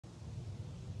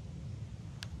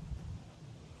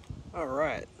All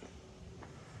right.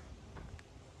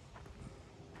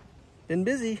 Been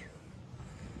busy.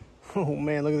 Oh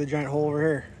man, look at the giant hole over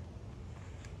here.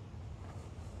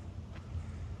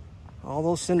 All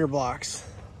those cinder blocks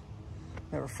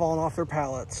that were falling off their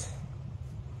pallets.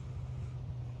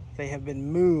 They have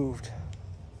been moved.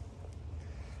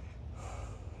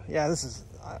 Yeah, this is,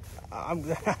 I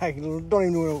don't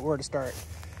even know where to start.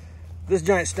 This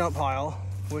giant stump pile,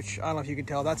 which I don't know if you can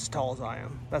tell, that's as tall as I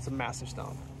am. That's a massive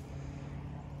stump.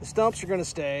 The stumps are gonna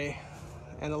stay,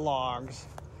 and the logs.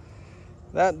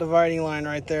 That dividing line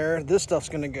right there, this stuff's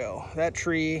gonna go. That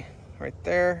tree right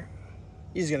there,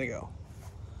 he's gonna go.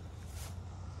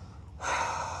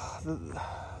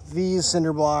 These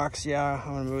cinder blocks, yeah,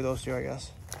 I'm gonna move those two, I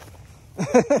guess.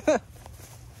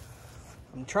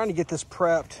 I'm trying to get this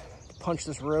prepped to punch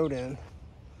this road in.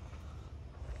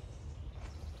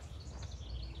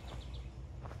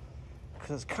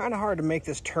 Because it's kind of hard to make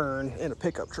this turn in a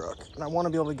pickup truck. And I want to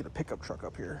be able to get a pickup truck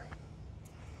up here.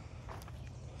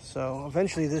 So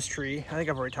eventually this tree, I think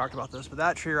I've already talked about this, but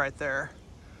that tree right there,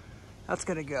 that's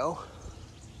gonna go.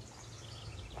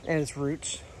 And its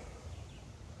roots.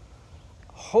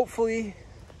 Hopefully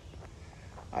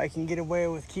I can get away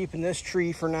with keeping this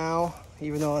tree for now,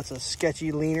 even though it's a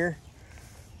sketchy leaner.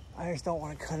 I just don't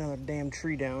want to cut another damn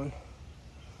tree down.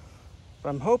 But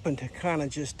I'm hoping to kind of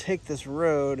just take this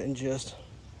road and just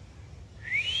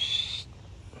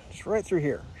right through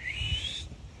here.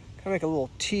 Kind of make a little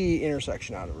T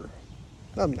intersection out of her.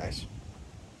 That'd be nice.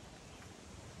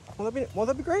 Won't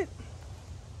that be great?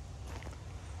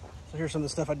 So here's some of the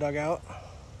stuff I dug out.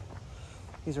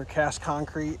 These are cast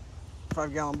concrete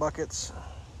 5-gallon buckets.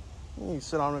 You can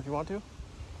sit on them if you want to.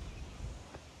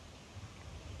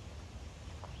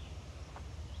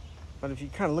 But if you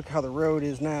kind of look how the road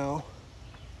is now,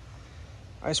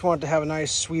 I just want it to have a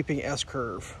nice sweeping S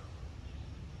curve.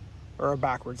 Or a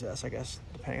backwards S, I guess,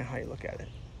 depending on how you look at it.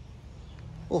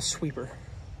 A little sweeper.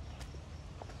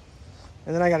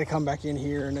 And then I got to come back in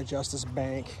here and adjust this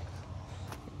bank.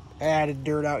 I added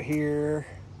dirt out here.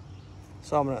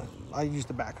 So I used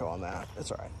the backhoe on that.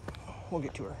 That's all right. We'll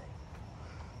get to her.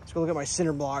 Let's go look at my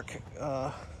cinder block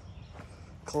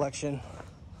collection.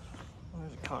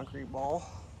 There's a concrete ball.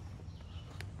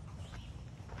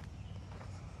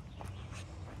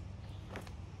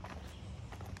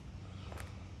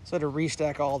 So I had to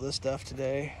restack all this stuff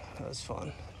today. That was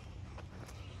fun.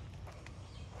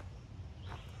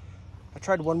 I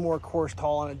tried one more course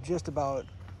tall and it just about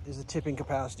is the tipping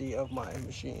capacity of my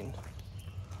machine.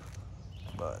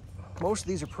 But most of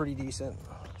these are pretty decent.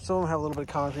 Some of them have a little bit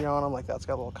of concrete on them, like that's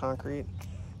got a little concrete.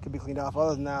 Could be cleaned off.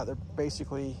 Other than that, they're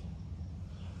basically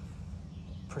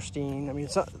pristine. I mean,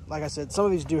 like I said, some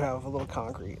of these do have a little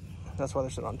concrete. That's why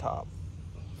they're sitting on top.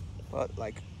 But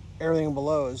like everything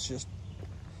below is just,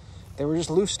 they were just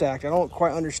loose stacked. I don't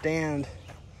quite understand.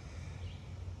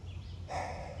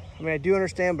 I mean, I do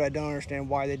understand, but I don't understand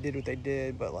why they did what they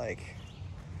did. But like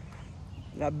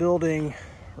that building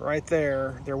right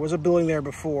there, there was a building there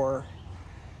before,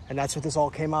 and that's what this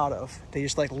all came out of. They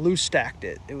just like loose stacked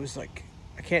it. It was like,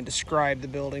 I can't describe the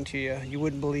building to you. You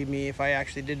wouldn't believe me if I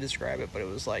actually did describe it, but it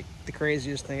was like the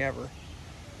craziest thing ever.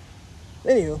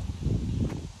 Anywho,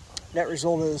 net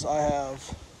result is I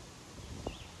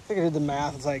think I did the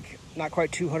math, it's like not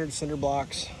quite 200 cinder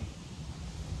blocks.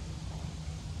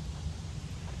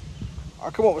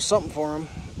 I'll come up with something for them.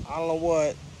 I don't know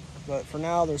what, but for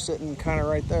now they're sitting kind of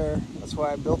right there. That's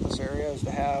why I built this area, is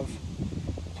to have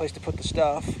a place to put the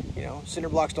stuff. You know, cinder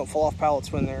blocks don't fall off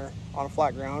pallets when they're on a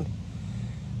flat ground.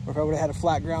 Or if I would have had a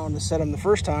flat ground to set them the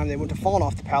first time, they wouldn't have fallen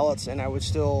off the pallets, and I would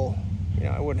still, you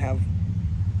know, I wouldn't have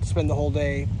to spend the whole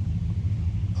day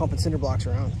humping cinder blocks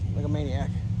around like a maniac.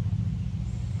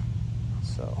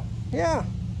 So, yeah,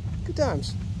 good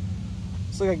times.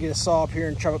 Looks like I get a saw up here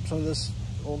and chop up some of this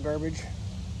old garbage.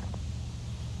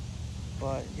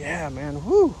 But yeah, man,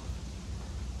 whoo!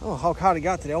 I don't know how hot it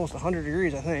got today, almost 100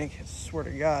 degrees, I think. I swear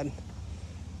to God.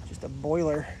 Just a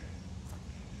boiler.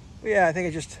 But yeah, I think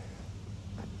I just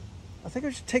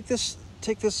take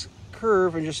this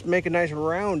curve and just make a nice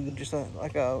round, just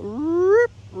like a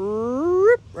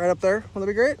rip, right up there. Wouldn't that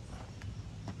be great?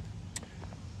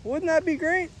 Wouldn't that be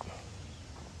great?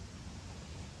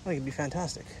 I think it'd be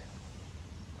fantastic.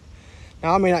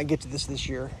 Now, I may not get to this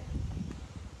year.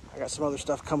 I got some other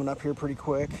stuff coming up here pretty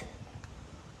quick.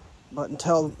 But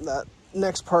until that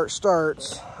next part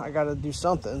starts, I got to do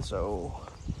something. So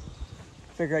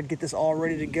I figured I'd get this all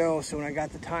ready to go, so when I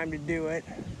got the time to do it,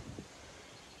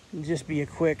 it'd just be a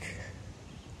quick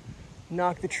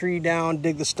knock the tree down,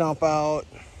 dig the stump out,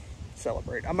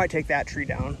 celebrate. I might take that tree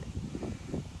down.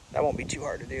 That won't be too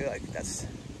hard to do. Like that's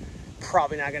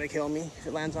probably not gonna kill me if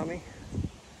it lands on me.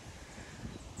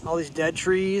 All these dead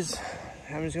trees,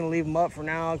 I'm just gonna leave them up for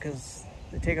now because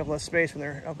they take up less space when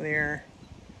they're up in the air.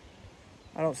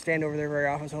 I don't stand over there very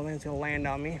often, so I don't think it's gonna land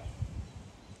on me.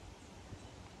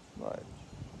 But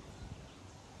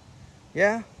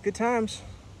yeah, good times.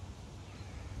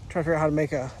 I'm trying to figure out how to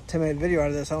make a 10-minute video out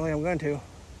of this. I don't think I'm going to.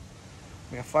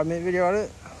 Make a 5-minute video out of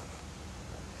it.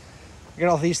 Again,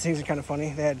 all these things are kind of funny.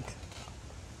 They had,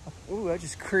 ooh, that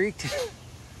just creaked.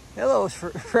 Hello,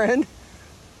 friend.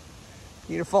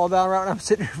 You gonna fall down right when I'm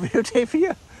sitting here videotaping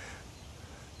you?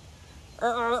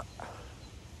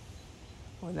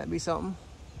 Wouldn't that be something?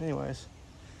 Anyways,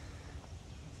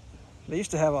 they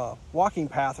used to have a walking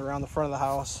path around the front of the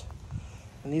house,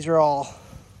 and these are all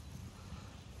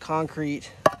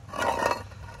concrete.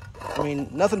 I mean,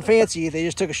 nothing fancy. They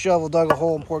just took a shovel, dug a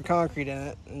hole, and poured concrete in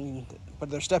it, but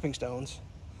they're stepping stones.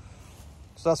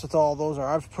 So that's what all those are.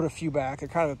 I've put a few back. They're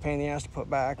kind of a pain in the ass to put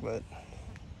back, but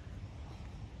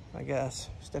I guess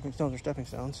stepping stones are stepping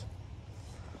stones.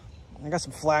 I got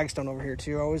some flagstone over here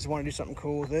too. I always want to do something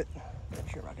cool with it. Make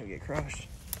sure I'm not gonna get crushed.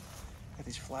 Got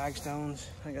these flagstones.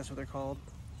 I think that's what they're called.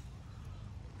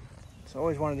 So I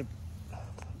always wanted to.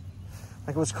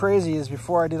 Like, what's crazy is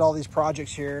before I did all these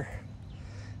projects here,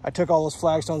 I took all those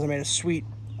flagstones and made a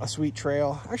sweet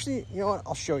trail. Actually, you know what?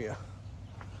 I'll show you.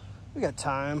 We got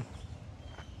time.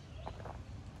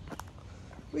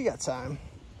 We got time.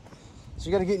 So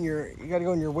you got to get in you got to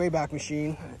go in your Wayback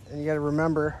Machine, and you got to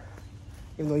remember,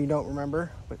 even though you don't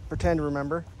remember, but pretend to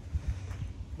remember.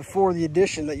 Before the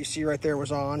addition that you see right there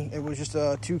was on, it was just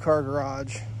a 2-car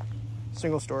garage,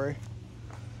 single story,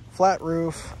 flat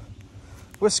roof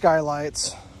with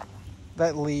skylights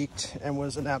that leaked and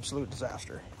was an absolute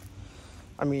disaster.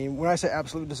 I mean, when I say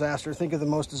absolute disaster, think of the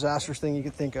most disastrous thing you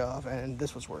could think of, and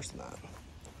this was worse than that.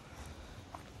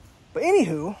 But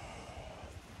anywho,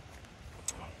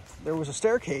 there was a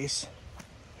staircase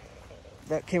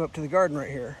that came up to the garden right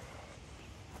here.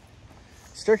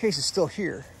 The staircase is still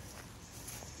here.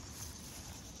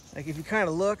 Like, if you kind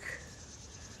of look,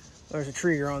 there's a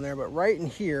tree on there, but right in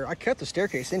here, I kept the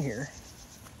staircase in here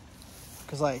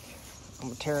because, like, I'm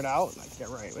gonna tear it out and I can get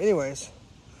right. But anyways,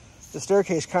 the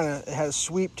staircase kind of had a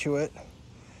sweep to it. And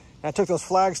I took those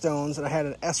flagstones and I had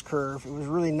an S-curve. It was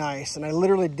really nice, and I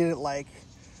literally did it like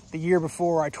the year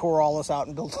before I tore all this out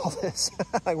and built all this.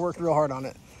 I worked real hard on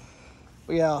it.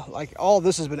 But yeah, like, all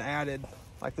this has been added,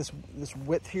 like this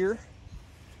width here.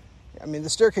 I mean, the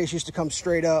staircase used to come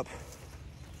straight up.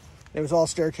 It was all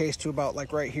staircase to about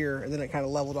like right here, and then it kind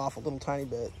of leveled off a little tiny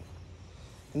bit.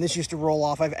 And this used to roll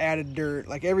off. I've added dirt,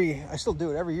 like I still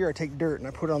do it. Every year I take dirt and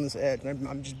I put it on this edge, and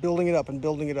I'm just building it up and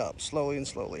building it up slowly and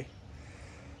slowly.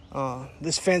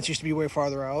 This fence used to be way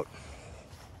farther out.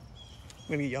 I'm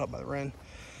gonna get yelled at by the wren.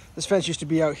 This fence used to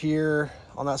be out here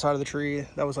on that side of the tree.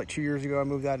 That was like 2 years ago I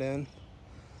moved that in.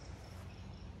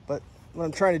 But what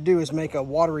I'm trying to do is make a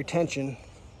water retention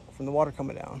from the water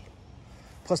coming down.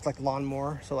 Plus, like,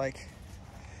 lawnmower. So like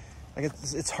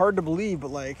it's hard to believe,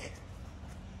 but like,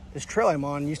 this trail I'm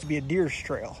on used to be a deer's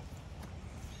trail,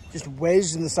 just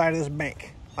wedged in the side of this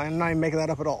bank. I'm not even making that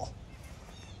up at all.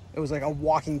 It was like a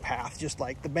walking path, just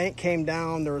like the bank came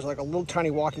down, there was like a little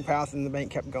tiny walking path, and the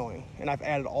bank kept going. And I've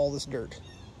added all this dirt.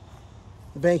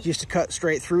 The bank used to cut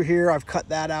straight through here. I've cut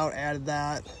that out, added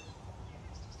that,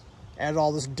 added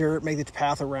all this dirt, made the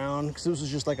path around, because this was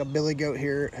just like a billy goat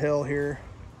hill here.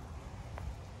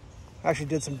 I actually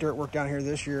did some dirt work down here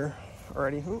this year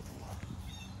already. Ooh.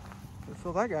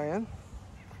 Fill that guy in.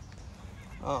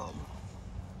 You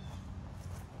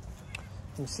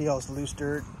can see all this loose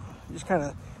dirt. You just kind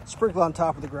of sprinkle on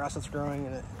top of the grass that's growing,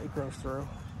 and it grows through.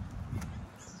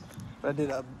 But I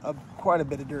did quite a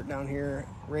bit of dirt down here,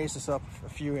 raised this up a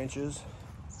few inches.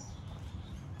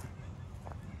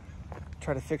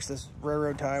 Try to fix this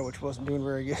railroad tie, which wasn't doing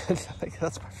very good. I think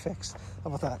that's my fix.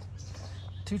 How about that?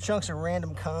 2 chunks of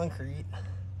random concrete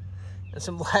and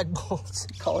some lag bolts.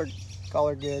 Collar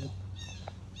good.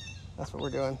 That's what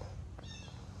we're doing.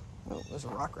 Oh, there's a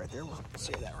rock right there. We'll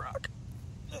see that rock.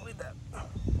 Look at that.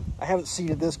 I haven't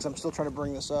seeded this because I'm still trying to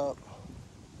bring this up.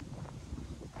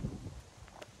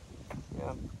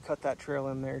 Yeah, cut that trail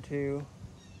in there too.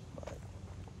 But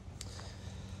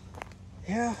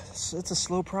yeah, it's a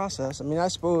slow process. I mean, I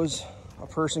suppose a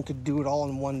person could do it all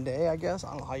in one day, I guess.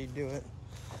 I don't know how you do it.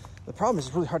 The problem is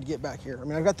it's really hard to get back here. I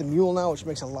mean, I've got the mule now, which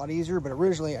makes it a lot easier, but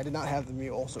originally I did not have the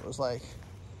mule, so it was like,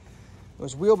 it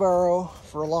was wheelbarrow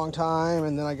for a long time,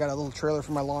 and then I got a little trailer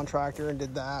for my lawn tractor and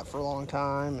did that for a long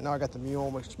time, and now I got the mule,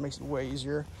 which makes it way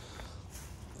easier.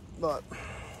 But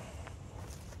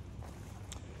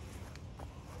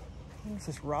what's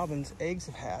this? Robin's eggs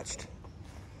have hatched.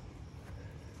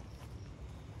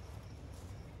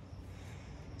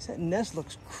 That nest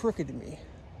looks crooked to me.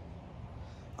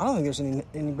 I don't think there's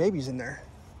any babies in there.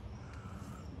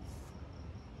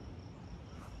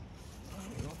 I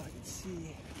don't know if I can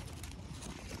see.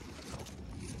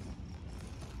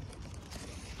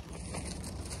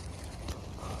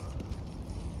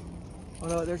 Oh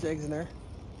no, there's eggs in there.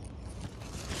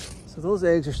 So those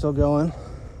eggs are still going.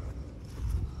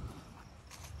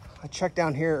 I checked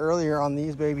down here earlier on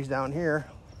these babies down here,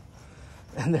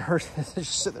 and they're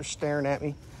just sitting there staring at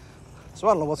me. So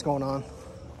I don't know what's going on.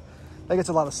 I think it's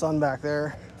a lot of sun back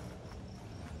there.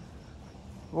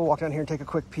 We'll walk down here and take a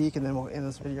quick peek, and then we'll end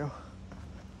this video.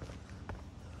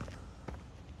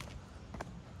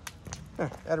 There,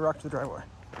 add a rock to the driveway.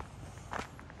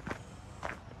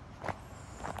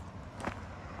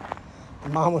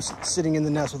 Mom was sitting in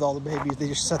the nest with all the babies. They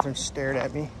just sat there and stared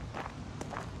at me.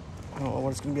 I don't know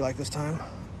what it's gonna be like this time.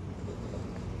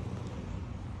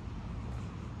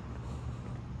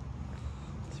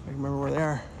 See if I can remember where they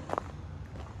are.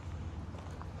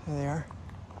 There they are.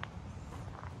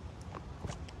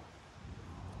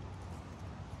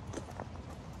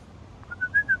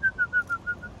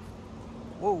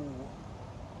 Whoa.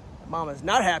 Mama's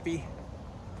not happy. Did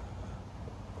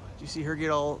you see her get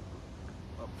all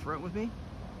up front with me?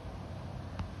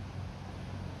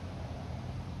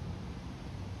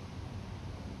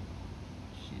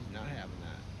 She's not having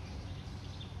that.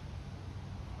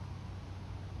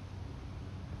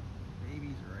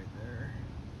 Babies are right there.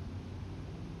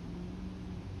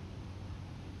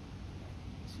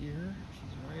 See her?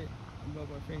 She's right above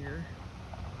my finger.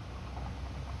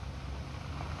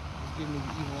 She's giving me the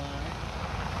evil eye.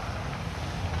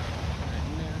 That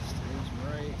nest is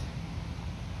right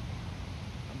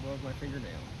above my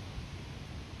fingernail.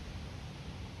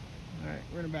 Alright,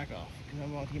 we're gonna back off because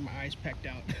I'm about to get my eyes pecked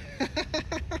out.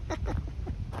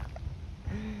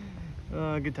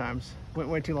 Good times. Went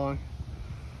way too long.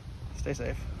 Stay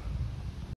safe.